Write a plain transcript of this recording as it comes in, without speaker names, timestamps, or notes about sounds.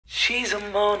She's a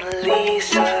Mona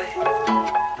Lisa.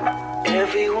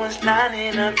 Everyone's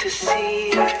lining up to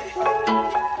see her.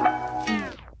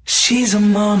 She's a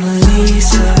Mona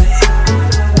Lisa.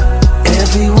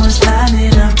 Everyone's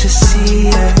lining up to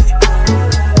see her.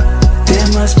 There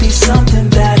must be something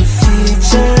about her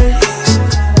features.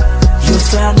 You'll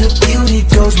find the beauty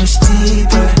goes much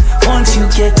deeper once you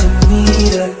get to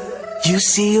meet her. You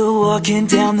see her walking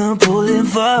down the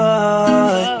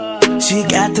boulevard. She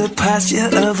got the posture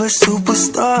of a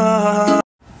superstar.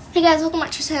 Hey guys, welcome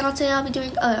back to the channel. Today I'll be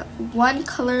doing a one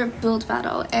color build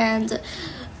battle, and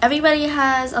everybody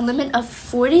has a limit of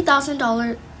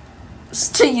 $40,000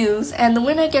 to use, and the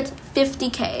winner gets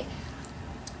 50K.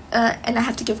 And I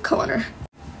have to give co-owner.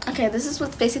 Okay, this is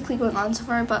what's basically going on so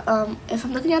far, but if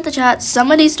I'm looking at the chat,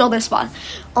 somebody stole their spot.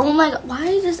 Oh my god,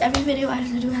 why does every video I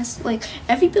have to do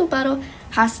every build battle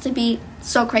has to be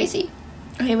so crazy?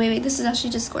 Okay, wait, this is actually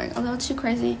just going a little too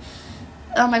crazy.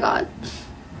 Oh my god.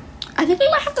 I think we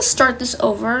might have to start this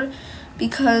over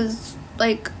because,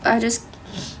 there's,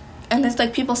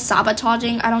 people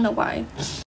sabotaging. I don't know why.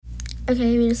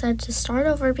 Okay, we decided to start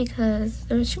over because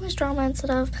there was too much drama and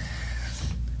stuff.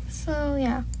 So,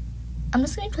 yeah. I'm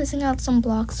just going to be placing out some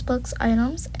books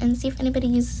items and see if anybody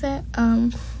uses it.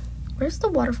 Where's the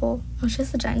waterfall? Oh, she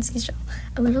has the giant seashell.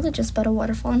 I literally just bought a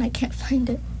waterfall and I can't find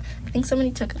it. I think somebody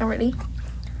took it already.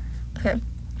 Okay.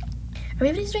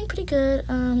 Everybody's doing pretty good.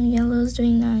 Yellow's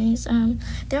doing nice.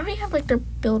 They already have, their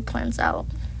build plans out,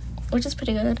 which is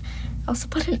pretty good. I also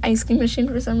put an ice cream machine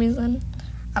for some reason.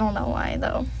 I don't know why,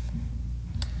 though.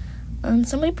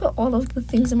 Somebody put all of the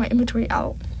things in my inventory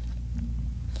out.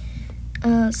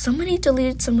 Somebody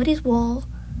deleted somebody's wall.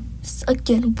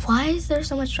 Again, why is there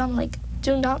so much drama?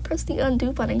 Do not press the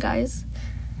undo button, guys.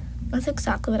 That's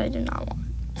exactly what I do not want.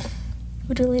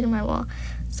 Who deleted my wall?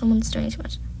 Someone's doing too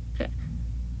much.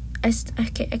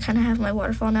 Okay, I kind of have my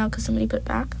waterfall now because somebody put it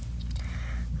back.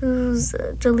 Who's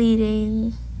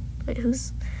deleting? Wait,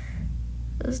 who's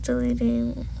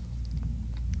deleting?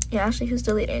 Yeah, actually, who's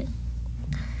deleting?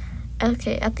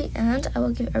 Okay, at the end, I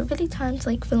will give everybody time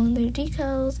to fill in their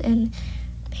decals and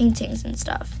paintings and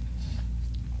stuff.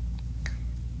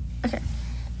 Okay.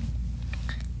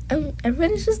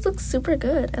 Everybody just looks super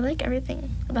good. I like everything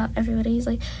about everybody's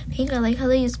pink. I like how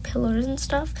they use pillars and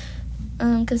stuff.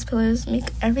 Because pillars make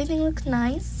everything look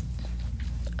nice.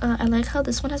 I like how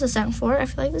this one has a second floor. I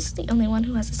feel like this is the only one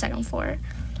who has a second floor.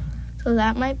 So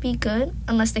that might be good,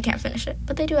 unless they can't finish it.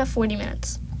 But they do have 40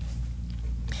 minutes.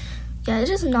 Yeah,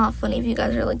 it's just not funny if you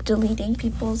guys are deleting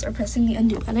people's or pressing the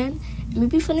undo button. It may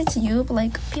be funny to you,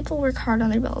 but people work hard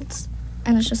on their builds.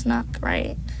 And it's just not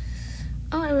right.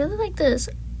 Oh, I really like this.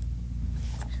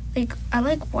 I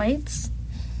like whites.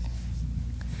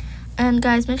 And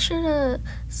guys, make sure to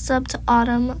sub to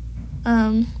Autumn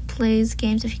Plays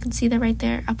Games if you can see that right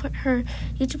there. I'll put her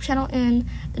YouTube channel in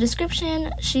the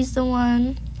description. She's the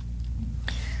one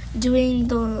doing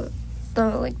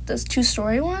this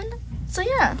 2-story one. So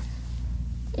yeah.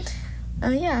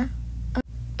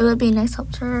 It would be a nice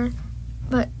help to her.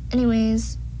 But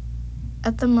anyways,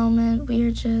 at the moment we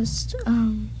are just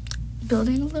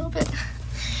building a little bit.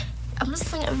 I'm just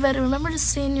telling everybody, remember to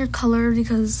stay in your color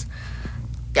because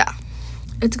yeah,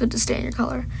 it's good to stay in your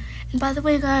color. And by the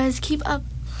way, guys, keep up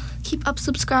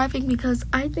subscribing because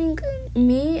I think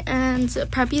me and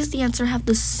Preppy's the Answer have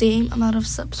the same amount of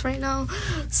subs right now.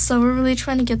 So we're really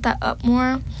trying to get that up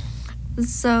more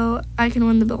so I can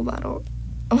win the build battle.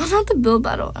 Well, not the build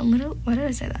battle. Why did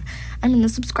I say that? I mean the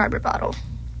subscriber battle.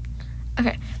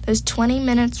 Okay, there's 20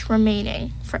 minutes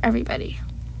remaining for everybody.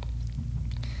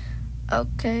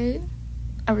 Okay,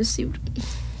 I received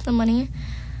the money.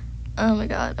 Oh my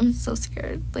god, I'm so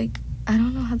scared. I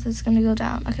don't know how this is gonna go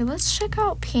down. Okay, let's check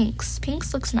out Pinks.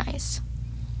 Pinks looks nice.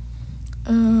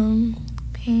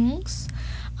 Pinks.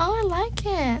 Oh, I like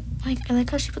it. I like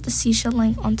how she put the seashell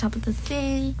on top of the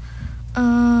thing.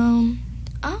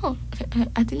 Oh, okay,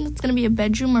 I think it's gonna be a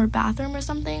bedroom or a bathroom or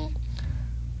something.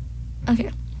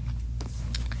 Okay.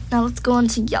 Now let's go on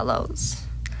to yellows.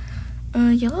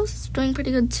 Yellows is doing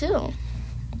pretty good too.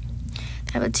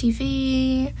 They have a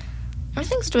TV.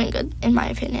 Everything's doing good, in my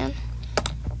opinion.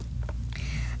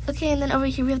 Okay, and then over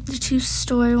here we have the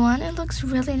 2-story one. It looks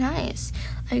really nice.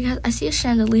 I see a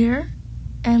chandelier,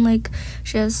 and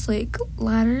she has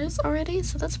ladders already,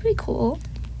 so that's pretty cool.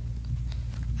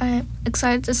 I'm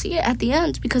excited to see it at the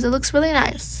end because it looks really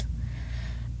nice.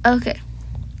 Okay.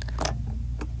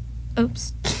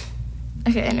 Oops.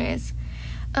 Okay, anyways.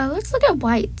 Let's look at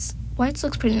whites. Whites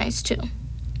looks pretty nice too.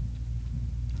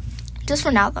 Just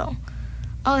for now, though.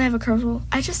 Oh, they have a purple.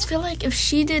 I just feel if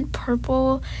she did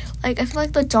purple, I feel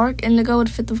the dark indigo would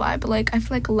fit the vibe, but I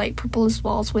feel light purple as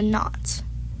walls would not.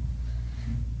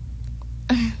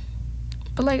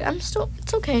 But like,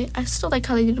 it's okay. I still like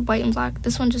how they did white and black.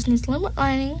 This one just needs a little more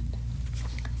lining.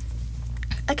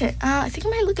 Okay, I think I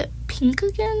might look at pink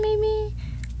again, maybe.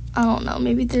 I don't know.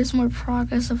 Maybe there's more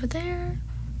progress over there.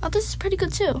 Oh, this is pretty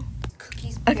good too.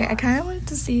 Cookies. Okay, I kind of wanted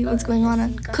to see what's going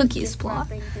on Cookie's plot.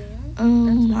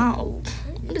 Wow.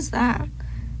 What is that?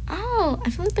 Oh, I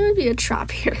feel like there would be a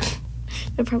trap here.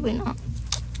 But probably not.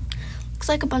 Looks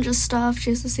like a bunch of stuff.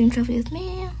 She has the same trophy as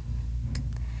me.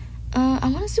 I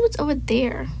want to see what's over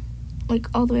there. Like,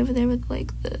 all the way over there with,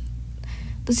 like, the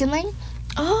ceiling.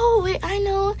 Oh, wait, I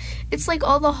know. It's, like,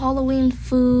 all the Halloween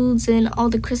foods and all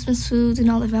the Christmas foods and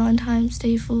all the Valentine's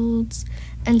Day foods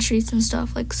and treats and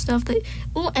stuff. Like, stuff that...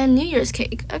 Oh, and New Year's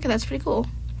cake. Okay, that's pretty cool.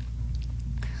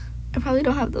 I probably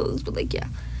don't have those, but, like, yeah.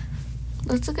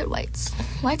 Let's look at whites.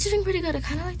 Whites are doing pretty good. I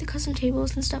kind of like the custom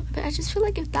tables and stuff, but I just feel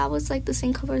like if that was, like, the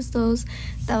same color as those,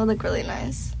 that would look really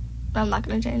nice. But I'm not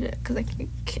going to change it because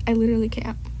I literally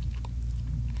can't.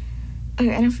 Okay,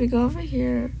 and if we go over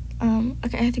here,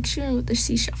 okay, I think she removed the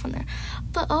seashell from there.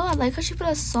 But, oh, I like how she put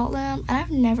a salt lamp, and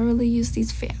I've never really used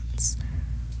these fans.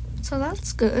 So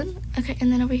that's good. Okay,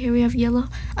 and then over here we have yellow.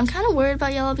 I'm kind of worried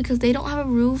about yellow because they don't have a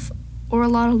roof or a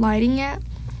lot of lighting yet.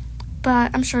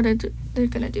 But I'm sure they're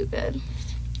going to do good.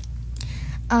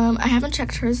 I haven't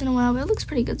checked hers in a while, but it looks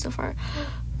pretty good so far.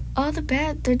 Oh, the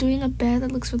bed. They're doing a bed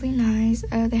that looks really nice.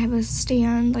 They have a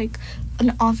stand, like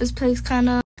an office place kind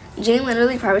of. Jane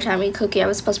literally private timed me Cookie. I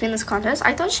was supposed to be in this contest.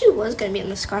 I thought she was going to be in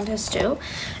this contest too.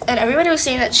 And everybody was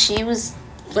saying that she was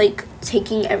like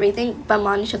taking everything, but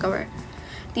Monty took over.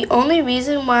 The only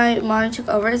reason why Monty took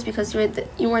over is because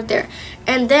you weren't there.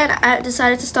 And then I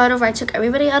decided to start over. I took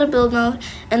everybody out of build mode,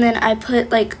 and then I put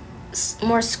like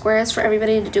more squares for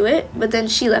everybody to do it. But then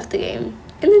she left the game.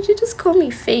 And then she just called me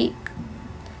fake.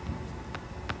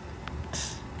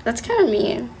 That's kind of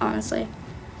mean, honestly.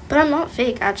 But I'm not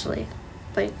fake, actually.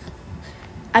 Like,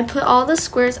 I put all the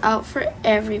squares out for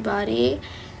everybody,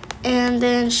 and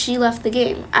then she left the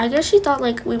game. I guess she thought,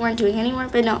 like, we weren't doing anymore,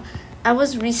 but no. I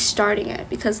was restarting it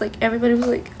because, like, everybody was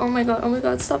like, oh my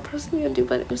god, stop pressing undo,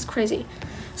 but it was crazy.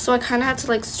 So I kind of had to,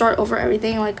 like, start over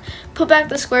everything, like, put back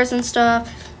the squares and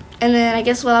stuff, and then I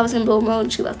guess while I was in build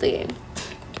mode, she left the game.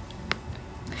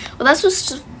 Well, that's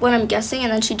just what I'm guessing,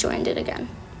 and then she joined it again.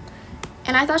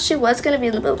 And I thought she was going to be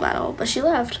in the build battle, but she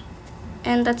left.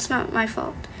 And that's not my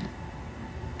fault.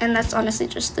 And that's honestly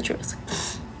just the truth.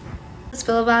 This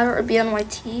build battle or be on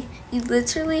YT, you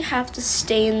literally have to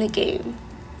stay in the game.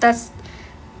 That's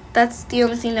the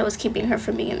only thing that was keeping her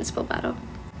from being in this build battle.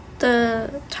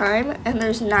 The time, and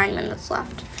there's 9 minutes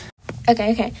left.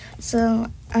 Okay.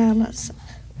 So,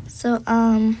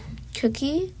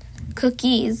 Cookies,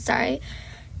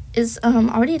 is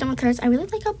already done with hers. I really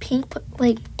like how Pink put,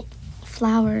 like,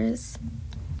 flowers.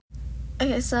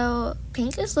 Okay, so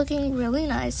Pink is looking really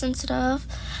nice and stuff.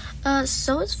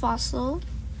 So is Fossil.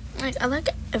 Like, I like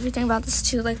everything about this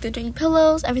too. Like, they're doing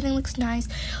pillows. Everything looks nice.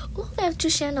 Oh, they have 2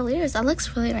 chandeliers. That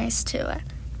looks really nice too.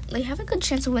 They have a good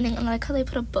chance of winning. I like how they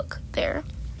put a book there.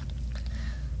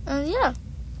 Yeah.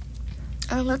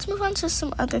 Let's move on to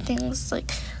some other things.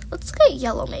 Like, let's look at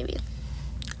yellow maybe.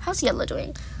 How's yellow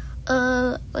doing?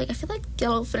 Like, I feel like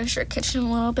yellow finished her kitchen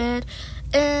a little bit.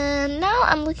 And now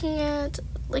I'm looking at,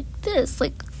 like, this.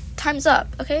 Like, time's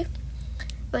up, okay?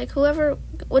 Like, whoever,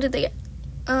 what did they get?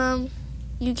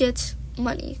 You get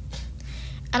money.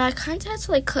 And I kind of had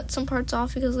to, like, cut some parts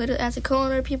off because later I had to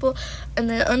co-owner people and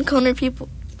then unco-owner people.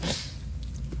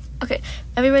 Okay,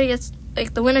 everybody gets,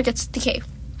 like, the winner gets DK.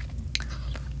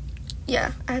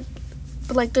 Yeah, but,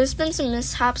 like, there's been some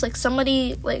mishaps. Like,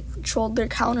 somebody, like, trolled their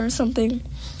counter or something.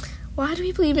 Why do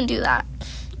people even do that?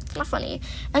 It's not funny.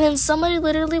 And then somebody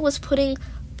literally was putting,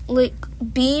 like,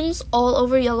 beams all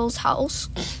over Yellow's house.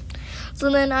 So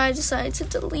then I decided to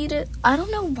delete it. I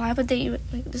don't know why, but they even,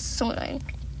 like, this is so annoying.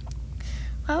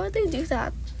 Why would they do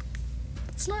that?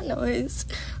 It's not noise.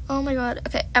 Oh my god.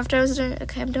 Okay, after I was done,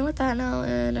 okay, I'm done with that now,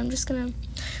 and I'm just gonna,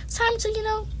 it's time to, you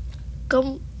know,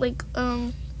 go, like,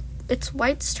 it's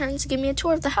White's turn to give me a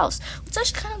tour of the house. It's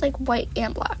actually kind of like white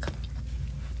and black.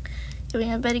 Here we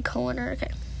have Betty Cohener.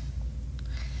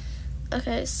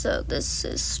 Okay, so this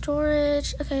is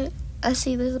storage. Okay, I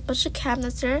see there's a bunch of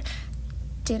cabinets there.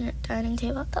 Dining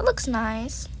table. That looks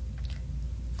nice.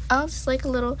 Oh, it's like a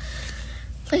little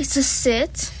place to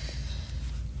sit.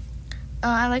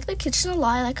 I like the kitchen a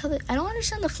lot. I like how I don't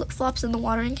understand the flip-flops in the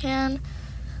watering can.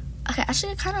 Okay,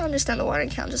 actually I kind of understand the watering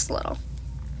can just a little.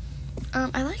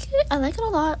 I like it. I like it a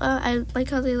lot. I like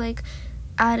how they, like,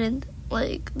 added,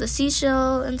 like, the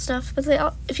seashell and stuff. But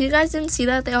if you guys didn't see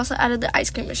that, they also added the ice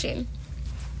cream machine.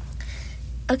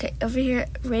 Okay, over here,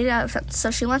 rate it out of 10. So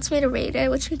she wants me to rate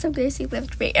it, which means I'm basically have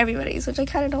to rate everybody's, which I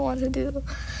kind of don't want to do.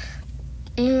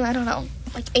 I don't know,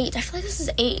 like 8. I feel like this is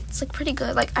 8. It's like pretty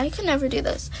good. Like I could never do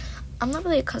this. I'm not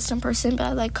really a custom person, but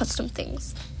I like custom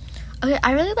things. Okay,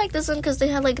 I really like this one because they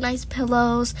had like nice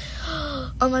pillows.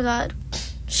 Oh my god,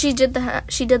 she did the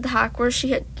hack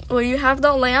where you have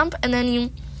the lamp and then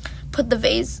you put the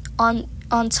vase on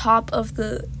top of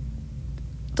the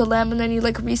lamp, and then you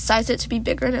like resize it to be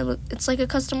bigger, and it's like a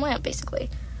custom lamp basically.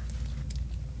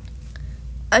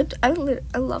 I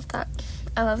love that.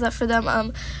 I love that for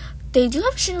them. They do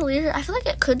have a chandelier. I feel like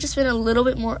it could just been a little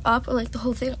bit more up, or like the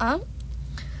whole thing up.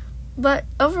 But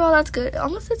overall, that's good. It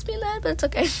almost fits me in that, but it's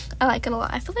okay. I like it a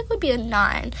lot. I feel like it would be a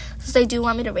 9 since they do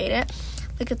want me to rate it.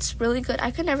 Like, it's really good. I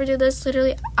could never do this.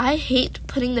 Literally, I hate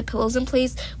putting the pillows in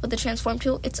place with the transform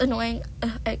tool. It's annoying.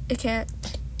 I can't.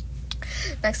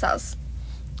 Next house.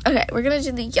 Okay, we're gonna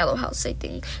do the yellow house, I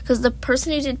think, because the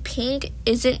person who did pink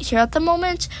isn't here at the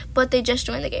moment, but they just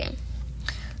joined the game,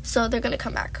 so they're gonna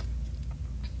come back.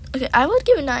 Okay, I would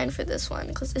give a 9 for this one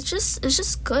because it's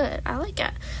just good. I like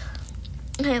it.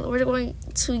 Okay, we're going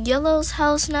to yellow's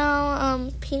house now.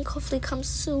 Pink hopefully comes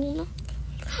soon.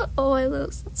 Oh, I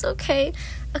lose. It's okay.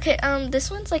 Okay, this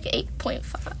one's like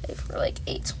 8.5 or like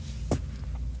 8.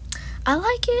 I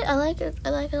like it. I like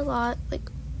it a lot. Like,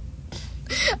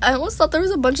 I almost thought there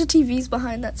was a bunch of TVs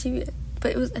behind that TV,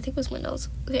 but I think it was windows.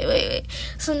 Okay, wait.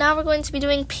 So now we're going to be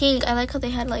doing pink. I like how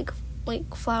they had like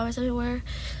flowers everywhere.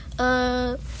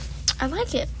 I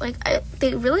like it. Like,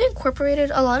 they really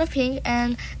incorporated a lot of pink,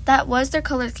 and that was their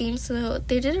color scheme, so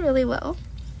they did it really well.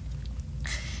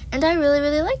 And I really,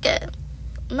 really like it.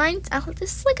 9.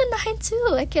 This is like a 9 too.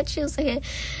 I can't choose. Okay,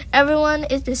 everyone,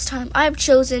 at this time, I've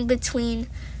chosen between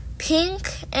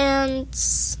pink and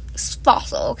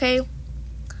fossil. Okay.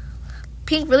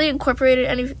 Pink really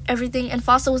incorporated everything, and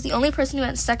Fossil was the only person who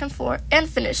had second floor and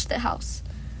finished the house.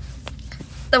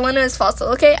 The winner is Fossil,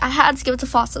 okay? I had to give it to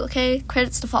Fossil, okay?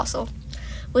 Credits to Fossil,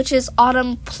 which is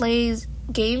Autumn Plays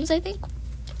Games, I think.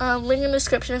 Link in the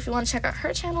description if you want to check out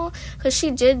her channel, because she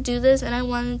did do this, and I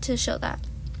wanted to show that.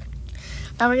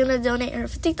 Now we're going to donate her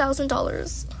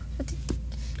 $50,000.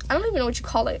 I don't even know what you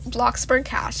call it. Bloxburg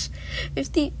cash.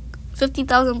 50,000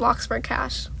 Bloxburg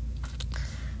cash.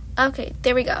 Okay,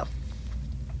 there we go.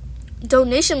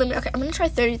 Donation limit. Okay, I'm gonna try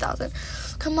 30,000.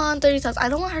 Come on, 30,000. I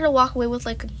don't want her to walk away with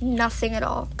like nothing at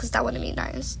all, because that wouldn't be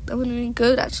nice. That wouldn't be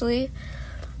good, actually.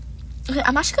 Okay,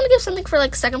 I'm actually gonna give something for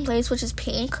like second place, which is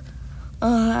pink.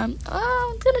 I'm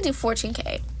gonna do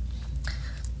 14K,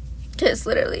 because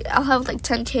literally I'll have like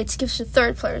 10K to give to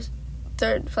third place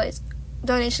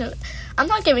donation.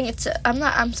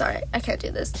 I'm sorry, I can't do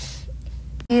this.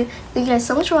 Thank you guys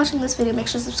so much for watching this video. Make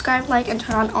sure to subscribe, like, and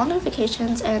turn on all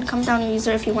notifications, and comment down your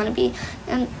user if you want to be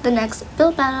in the next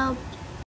build battle.